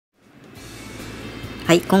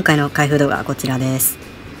はい、今回の開封動画はこちらです。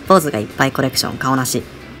ポーズがいっぱいコレクションカオナシ。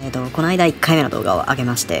この間1回目の動画を上げ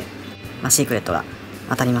まして、シークレットが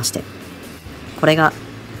当たりまして、これが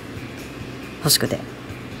欲しくて、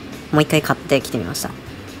もう一回買ってきてみました。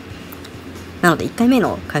なので1回目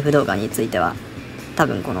の開封動画については、多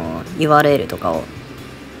分この URL とかを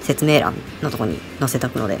説明欄のとこに載せてお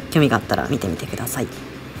くので、興味があったら見てみてください。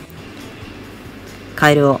カ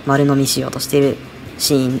エルを丸飲みしようとしている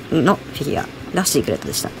シーンのフィギュアがシークレット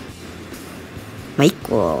でした。1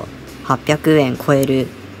個800円超える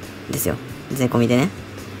んですよ。税込みでね。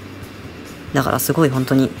だからすごい本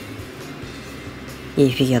当にい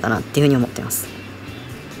いフィギュアだなっていうふうに思ってます。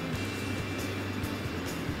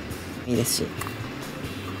いいですし。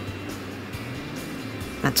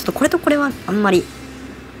ちょっとこれとこれはあんまり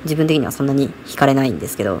自分的にはそんなに惹かれないんで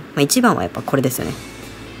すけど、一番はやっぱこれですよね。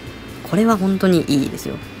これは本当にいいです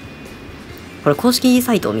よ。これ公式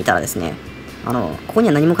サイトを見たらですね、ここに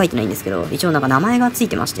は何も書いてないんですけど、一応なんか名前がつい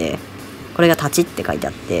てまして、これが立ちって書いて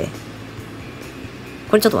あって、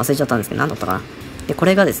これちょっと忘れちゃったんですけど、何だったかな。で、こ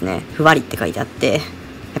れがですね、ふわりって書いてあって、や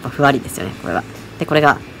っぱふわりですよね、これは。で、これ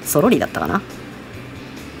がそろりだったかな。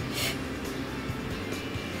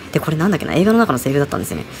で、これなんだっけな、映画の中のセリフだったんで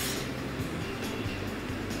すよね。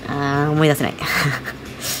思い出せない。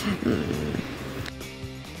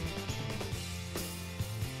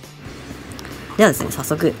ではですね、早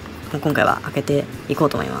速、今回は開けていこう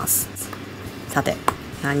と思います。さて、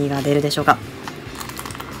何が出るでしょうか。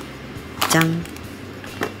じゃん。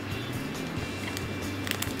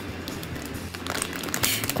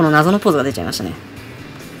この謎のポーズが出ちゃいましたね。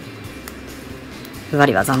ふわ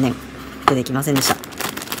りは残念。出てきませんでし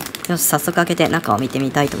た。よし、早速開けて中を見てみ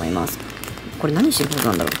たいと思います。これ何してるポーズ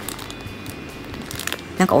なんだろ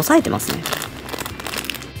う。なんか押さえてますね。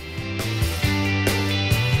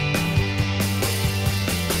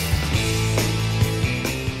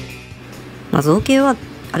造形は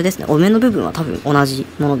あれですね、お面の部分は多分同じ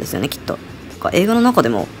ものですよね、きっと。映画の中で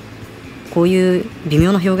もこういう微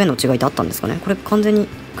妙な表現の違いってあったんですかね。これ完全に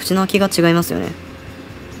口の開きが違いますよね。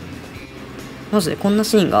マジでこんな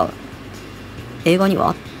シーンが映画には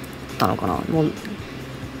あったのかな。も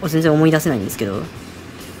う全然思い出せないんですけど、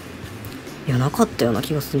いや、なかったような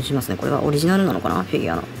気がしますね。これはオリジナルなのかな、フィギ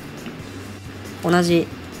ュアの。同じ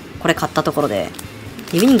これ買ったところで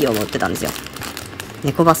指人形も売ってたんですよ。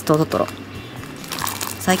猫バスとトトロ。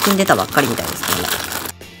最近出たばっかりみたいですけどね。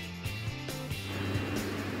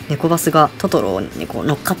猫バスがトトロにこう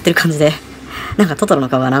乗っかってる感じでなんかトトロの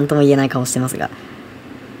顔は何とも言えない顔してますが、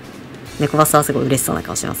猫バスはすごい嬉しそうな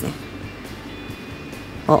顔してますね。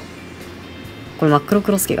これ真っ黒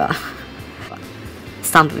クロスケが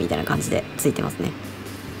スタンプみたいな感じでついてますね。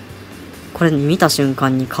これ見た瞬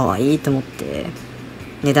間に可愛いと思って、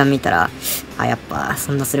値段見たら、やっぱ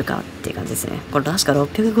そんなするかっていう感じですね。これ確か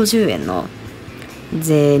650円の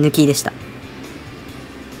税抜きでした。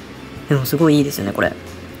でもすごいいいですよね、これ。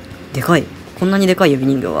でかい。こんなにでかい指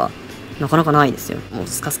人形はなかなかないですよ。もう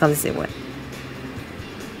スカスカですよ、これ。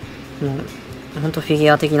もう、ほんとフィギ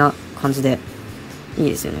ュア的な感じでい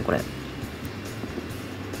いですよね、これ。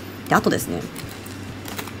で、あとですね、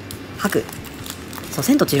白。そう、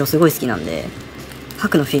千と千尋すごい好きなんで、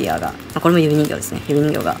白のフィギュアが、これも指人形ですね。指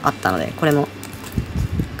人形があったので、これも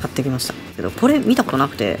買ってきました。けど、これ見たことな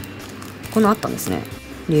くて、こんなあったんですね。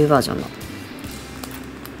竜バージョン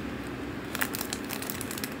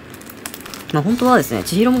の。本当はですね、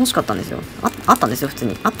千尋も欲しかったんですよ。あったんですよ、普通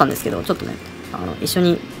に。あったんですけど、ちょっとね、一緒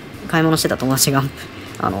に買い物してた友達が、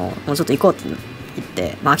もうちょっと行こうって言っ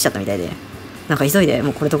て、飽きちゃったみたいで、なんか急いで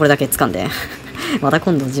もうこれとこれだけ掴んで、また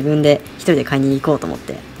今度自分で一人で買いに行こうと思っ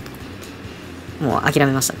て、もう諦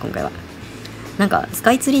めました、今回は。なんか、ス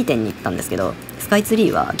カイツリー店に行ったんですけど、スカイツリ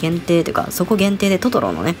ーは限定というか、そこ限定でトト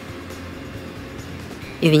ロのね、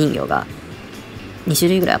指人形が2種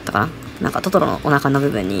類ぐらいあったかな。なんかトトロのお腹の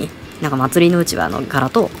部分に、なんか祭りのうちわの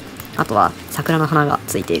柄と、あとは桜の花が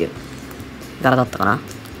ついている柄だったか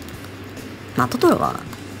な。トトロは、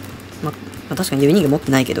確かに指人形持っ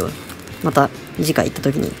てないけど、また次回行った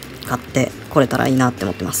時に買ってこれたらいいなって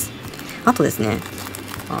思ってます。あとですね、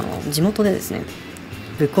地元でですね、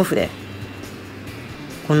ブックオフで、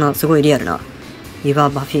こんなすごいリアルな湯婆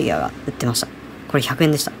婆フィギュアが売ってました。これ100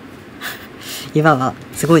円でした。湯婆婆、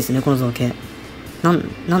すごいですね、この造形。何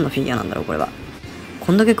のフィギュアなんだろう、これは。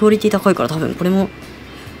こんだけクオリティ高いから多分これも、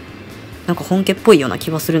なんか本家っぽいような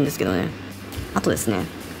気はするんですけどね。あとですね、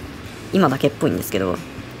今だけっぽいんですけど、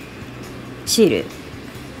シール、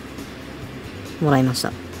もらいまし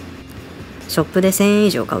た。ショップで1000円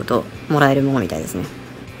以上買うともらえるものみたいですね。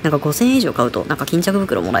なんか5000円以上買うとなんか巾着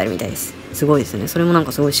袋もらえるみたいです。すごいですね。それもなん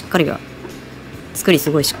かすごいしっかりが、作りす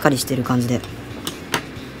ごいしっかりしてる感じで、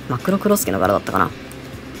真っ黒クロスケの柄だったかな。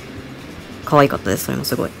可愛かったです、それも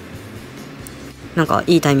すごい。なんか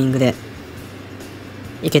いいタイミングで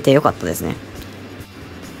いけてよかったですね。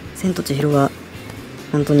千と千尋が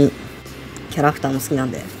本当にキャラクターも好きな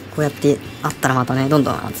んで、こうやってあったらまたね、どん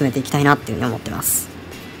どん集めていきたいなっていうふうに思ってます。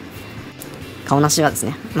顔なしはです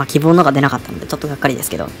ね、まあ希望のが出なかったのでちょっとがっかりです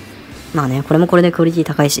けど、まあね、これもこれでクオリティ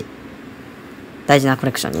高いし、大事なコ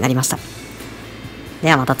レクションになりました。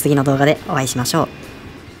ではまた次の動画でお会いしましょう。